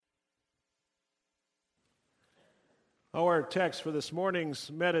Our text for this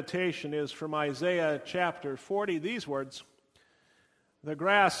morning's meditation is from Isaiah chapter 40. These words, "The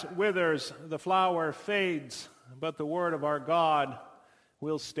grass withers, the flower fades, but the word of our God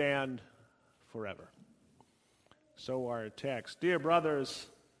will stand forever." So our text. Dear brothers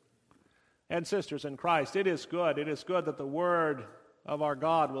and sisters in Christ, it is good that the word of our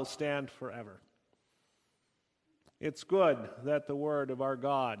God will stand forever. It's good that the word of our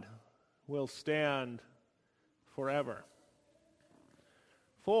God will stand forever.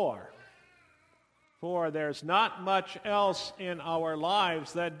 For there's not much else in our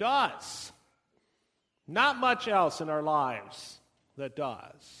lives that does. Not much else in our lives that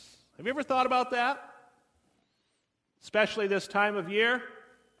does. Have you ever thought about that? Especially this time of year?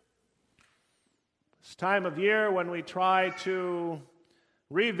 This time of year when we try to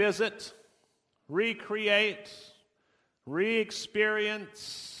revisit, recreate,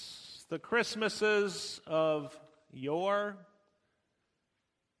 re-experience the Christmases of yore.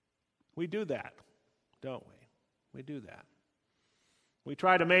 We do that, don't we? We do that. We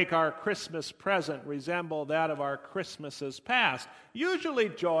try to make our Christmas present resemble that of our Christmases past. Usually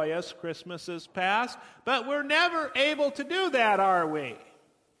joyous Christmases past, but we're never able to do that, are we?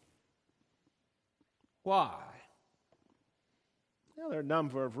 Why? Well, there are a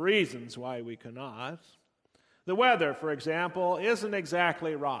number of reasons why we cannot. The weather, for example, isn't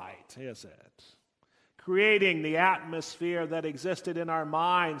exactly right, is it? Creating the atmosphere that existed in our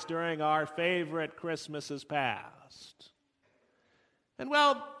minds during our favorite Christmases past. And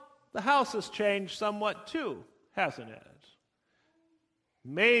well, the house has changed somewhat too, hasn't it?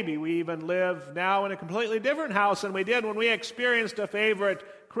 Maybe we even live now in a completely different house than we did when we experienced a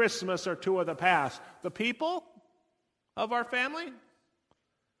favorite Christmas or two of the past. The people of our family?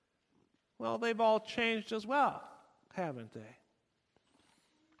 Well, they've all changed as well, haven't they?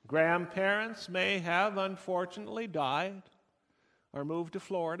 Grandparents may have unfortunately died or moved to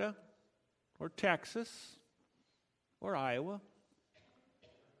Florida or Texas or Iowa.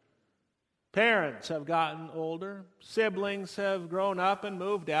 Parents have gotten older. Siblings have grown up and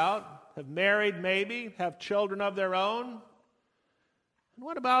moved out, have married maybe, have children of their own. And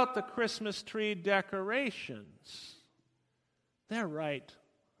what about the Christmas tree decorations? They're right.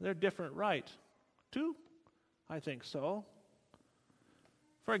 They're different, right? Too? I think so.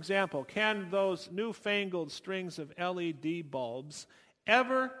 For example, can those newfangled strings of LED bulbs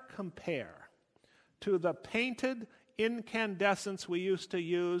ever compare to the painted incandescents we used to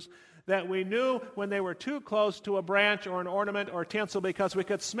use that we knew when they were too close to a branch or an ornament or tinsel because we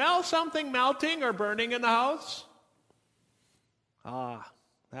could smell something melting or burning in the house? Ah,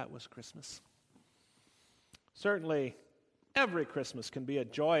 that was Christmas. Certainly, every Christmas can be a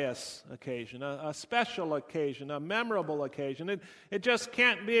joyous occasion, a special occasion, a memorable occasion. It just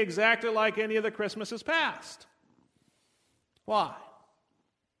can't be exactly like any of the Christmases past. Why?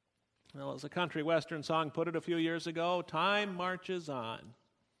 Well, as a country western song put it a few years ago, time marches on.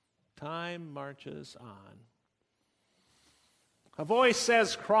 Time marches on. A voice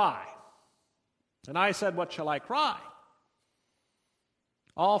says, cry. And I said, what shall I cry?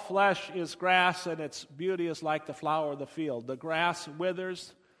 All flesh is grass, and its beauty is like the flower of the field. The grass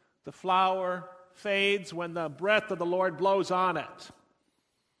withers, the flower fades when the breath of the Lord blows on it.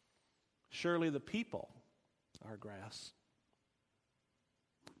 Surely the people are grass.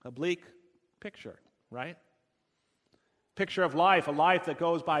 A bleak picture, right? Picture of life, a life that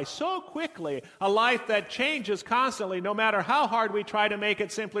goes by so quickly, a life that changes constantly, no matter how hard we try to make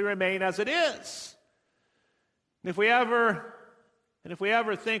it simply remain as it is. And if we ever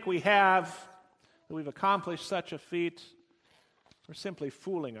think that we've accomplished such a feat, we're simply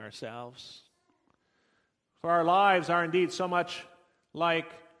fooling ourselves. For our lives are indeed so much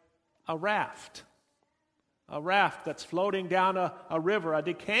like a raft that's floating down a river, a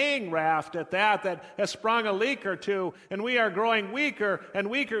decaying raft at that has sprung a leak or two, and we are growing weaker and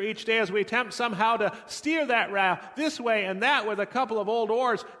weaker each day as we attempt somehow to steer that raft this way and that with a couple of old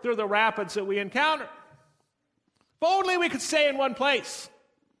oars through the rapids that we encounter. If only we could stay in one place.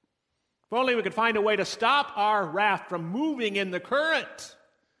 If only we could find a way to stop our raft from moving in the current.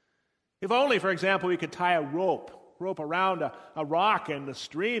 If only, for example, we could tie a rope around a rock in the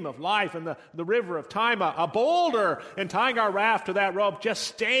stream of life and the river of time, a boulder, and tying our raft to that rope, just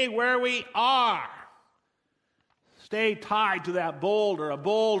stay where we are. Stay tied to that boulder, a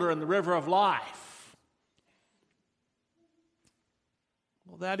boulder in the river of life.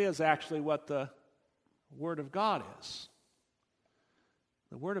 Well, that is actually what the Word of God is.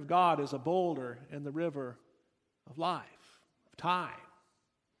 The Word of God is a boulder in the river of life, of time.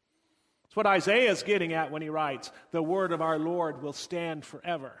 It's what Isaiah is getting at when he writes, the word of our Lord will stand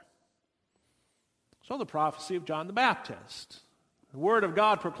forever. So the prophecy of John the Baptist. The word of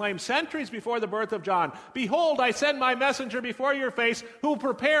God proclaimed centuries before the birth of John. Behold, I send my messenger before your face who will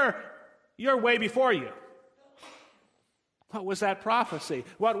prepare your way before you. What was that prophecy?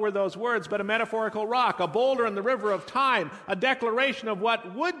 What were those words but a metaphorical rock, a boulder in the river of time, a declaration of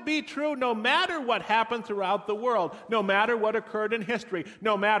what would be true no matter what happened throughout the world, no matter what occurred in history,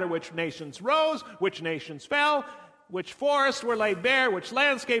 no matter which nations rose, which nations fell, which forests were laid bare, which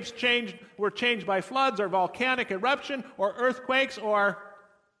landscapes were changed by floods or volcanic eruption or earthquakes or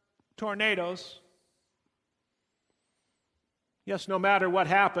tornadoes. Yes, no matter what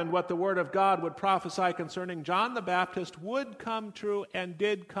happened, what the Word of God would prophesy concerning John the Baptist would come true and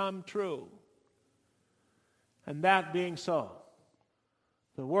did come true. And that being so,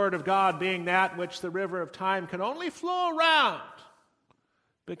 the Word of God being that which the river of time can only flow around,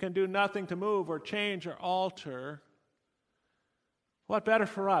 but can do nothing to move or change or alter, what better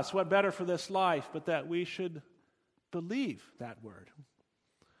for us, what better for this life, but that we should believe that Word.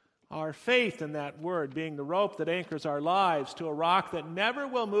 Our faith in that Word being the rope that anchors our lives to a rock that never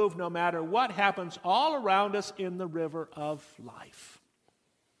will move no matter what happens all around us in the river of life.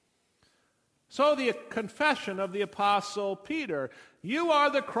 So the confession of the Apostle Peter, you are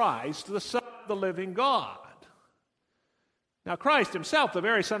the Christ, the Son of the living God. Now Christ himself, the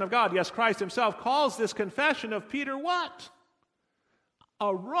very Son of God, yes, Christ himself calls this confession of Peter what?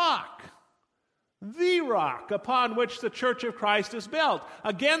 A rock. The rock upon which the church of Christ is built,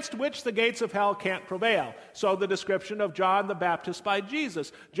 against which the gates of hell can't prevail. So the description of John the Baptist by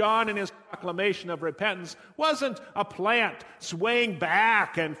Jesus. John in his proclamation of repentance wasn't a plant swaying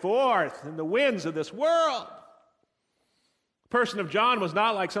back and forth in the winds of this world. The person of John was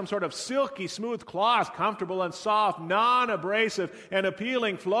not like some sort of silky smooth cloth, comfortable and soft, non-abrasive and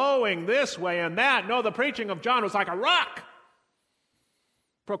appealing, flowing this way and that. No, the preaching of John was like a rock,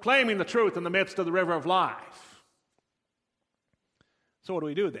 proclaiming the truth in the midst of the river of life. So what do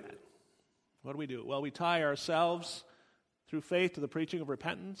we do then? What do we do? Well, we tie ourselves through faith to the preaching of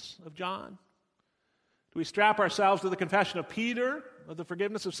repentance of John. Do we strap ourselves to the confession of Peter of the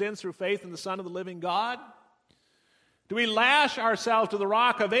forgiveness of sins through faith in the Son of the living God? Do we lash ourselves to the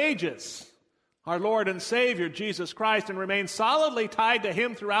rock of ages, our Lord and Savior, Jesus Christ, and remain solidly tied to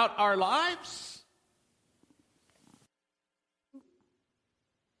Him throughout our lives?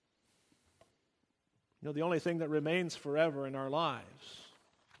 You know, the only thing that remains forever in our lives,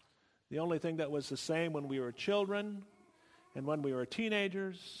 the only thing that was the same when we were children and when we were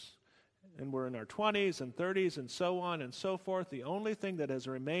teenagers and we're in our 20s and 30s and so on and so forth, the only thing that has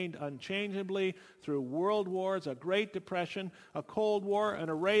remained unchangeably through world wars, a Great Depression, a Cold War, an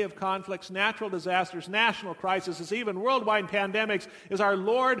array of conflicts, natural disasters, national crises, even worldwide pandemics, is our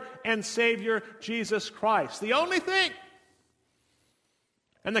Lord and Savior, Jesus Christ. The only thing.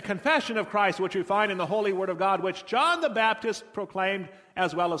 And the confession of Christ, which we find in the Holy Word of God, which John the Baptist proclaimed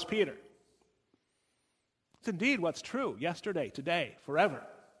as well as Peter. It's indeed what's true yesterday, today, forever.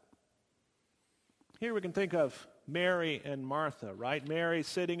 Here we can think of Mary and Martha, right? Mary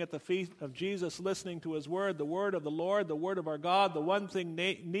sitting at the feet of Jesus, listening to His Word, the Word of the Lord, the Word of our God, the one thing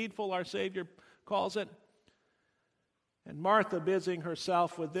needful, our Savior calls it. And Martha busying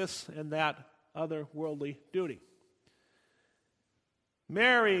herself with this and that other worldly duty.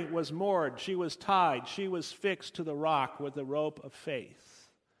 Mary was moored, she was tied, she was fixed to the rock with the rope of faith.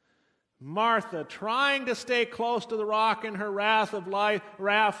 Martha, trying to stay close to the rock in her raft of life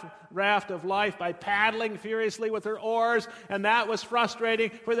by paddling furiously with her oars, and that was frustrating,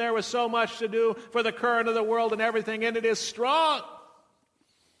 for there was so much to do, for the current of the world and everything in it is strong.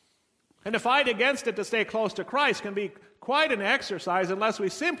 And to fight against it to stay close to Christ can be quite an exercise unless we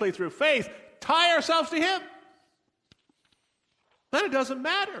simply, through faith, tie ourselves to Him. Then it doesn't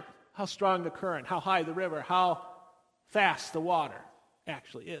matter how strong the current, how high the river, how fast the water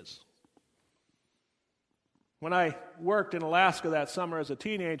actually is. When I worked in Alaska that summer as a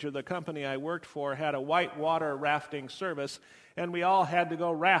teenager, the company I worked for had a whitewater rafting service, and we all had to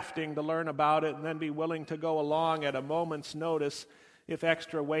go rafting to learn about it and then be willing to go along at a moment's notice if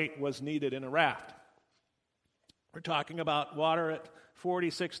extra weight was needed in a raft. We're talking about water at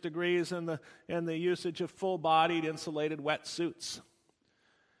 46 degrees and the usage of full-bodied insulated wetsuits.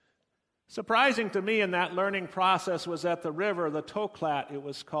 Surprising to me in that learning process was that the river, the Toklat it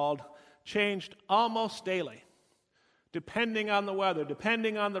was called, changed almost daily, depending on the weather,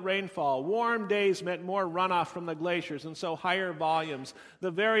 depending on the rainfall. Warm days meant more runoff from the glaciers, and so higher volumes.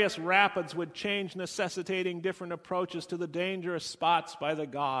 The various rapids would change, necessitating different approaches to the dangerous spots by the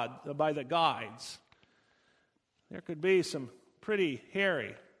guides. There could be some pretty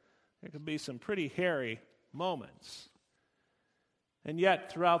hairy moments. And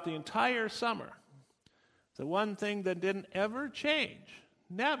yet, throughout the entire summer, The one thing that didn't ever change,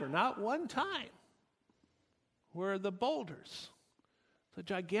 never, not one time, were the boulders. The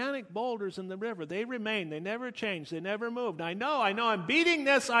gigantic boulders in the river. They remained. They never changed. They never moved. I know I'm beating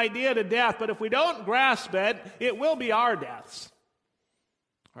this idea to death, but if we don't grasp it, it will be our deaths,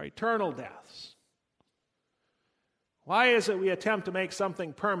 our eternal deaths. Why is it we attempt to make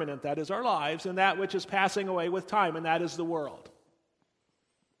something permanent, that is our lives, and that which is passing away with time, and that is the world?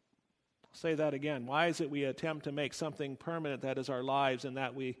 I'll say that again. Why is it we attempt to make something permanent, that is our lives, and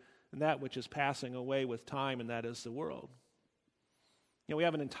that which is passing away with time, and that is the world? We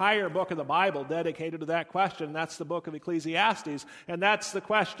have an entire book of the Bible dedicated to that question, and that's the book of Ecclesiastes. And that's the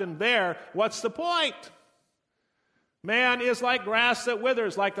question there. What's the point? Man is like grass that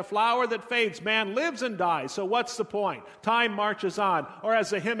withers, like the flower that fades. Man lives and dies. So what's the point? Time marches on. Or as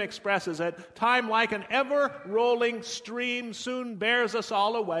the hymn expresses it, time like an ever-rolling stream soon bears us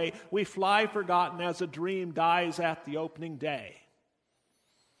all away. We fly forgotten as a dream dies at the opening day.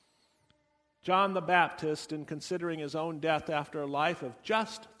 John the Baptist, in considering his own death after a life of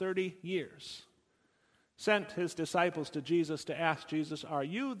just 30 years, sent his disciples to Jesus to ask Jesus, "Are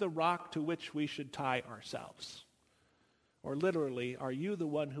you the rock to which we should tie ourselves?" Or literally, "Are you the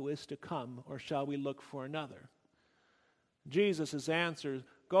one who is to come, or shall we look for another?" Jesus' answer,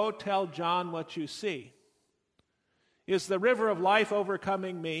 "Go tell John what you see. Is the river of life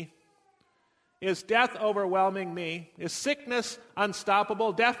overcoming me? Is death overwhelming me? Is sickness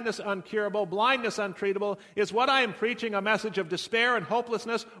unstoppable, deafness uncurable, blindness untreatable? Is what I am preaching a message of despair and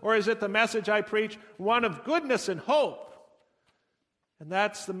hopelessness, or is it the message I preach, one of goodness and hope?" And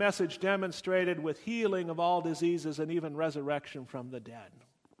that's the message demonstrated with healing of all diseases and even resurrection from the dead.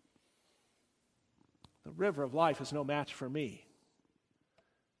 The river of life is no match for me,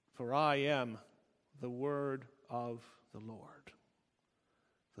 for I am the word of the Lord.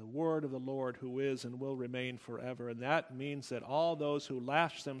 The word of the Lord who is and will remain forever. And that means that all those who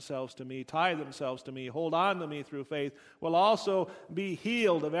lash themselves to me, tie themselves to me, hold on to me through faith, will also be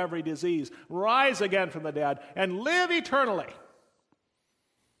healed of every disease, rise again from the dead, and live eternally.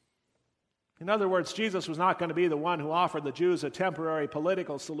 In other words, Jesus was not going to be the one who offered the Jews a temporary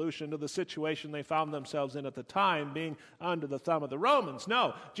political solution to the situation they found themselves in at the time, being under the thumb of the Romans.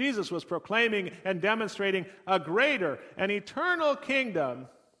 No, Jesus was proclaiming and demonstrating a greater and eternal kingdom,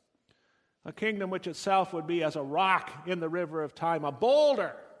 a kingdom which itself would be as a rock in the river of time, a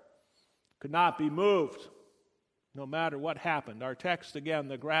boulder, could not be moved, no matter what happened. Our text again,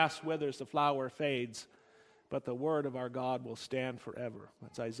 the grass withers, the flower fades, but the word of our God will stand forever.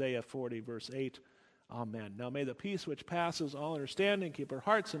 That's Isaiah 40, verse 8. Amen. Now may the peace which passes all understanding keep our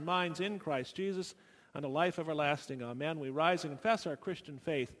hearts and minds in Christ Jesus unto life everlasting. Amen. We rise and confess our Christian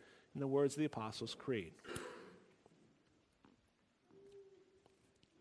faith in the words of the Apostles' Creed.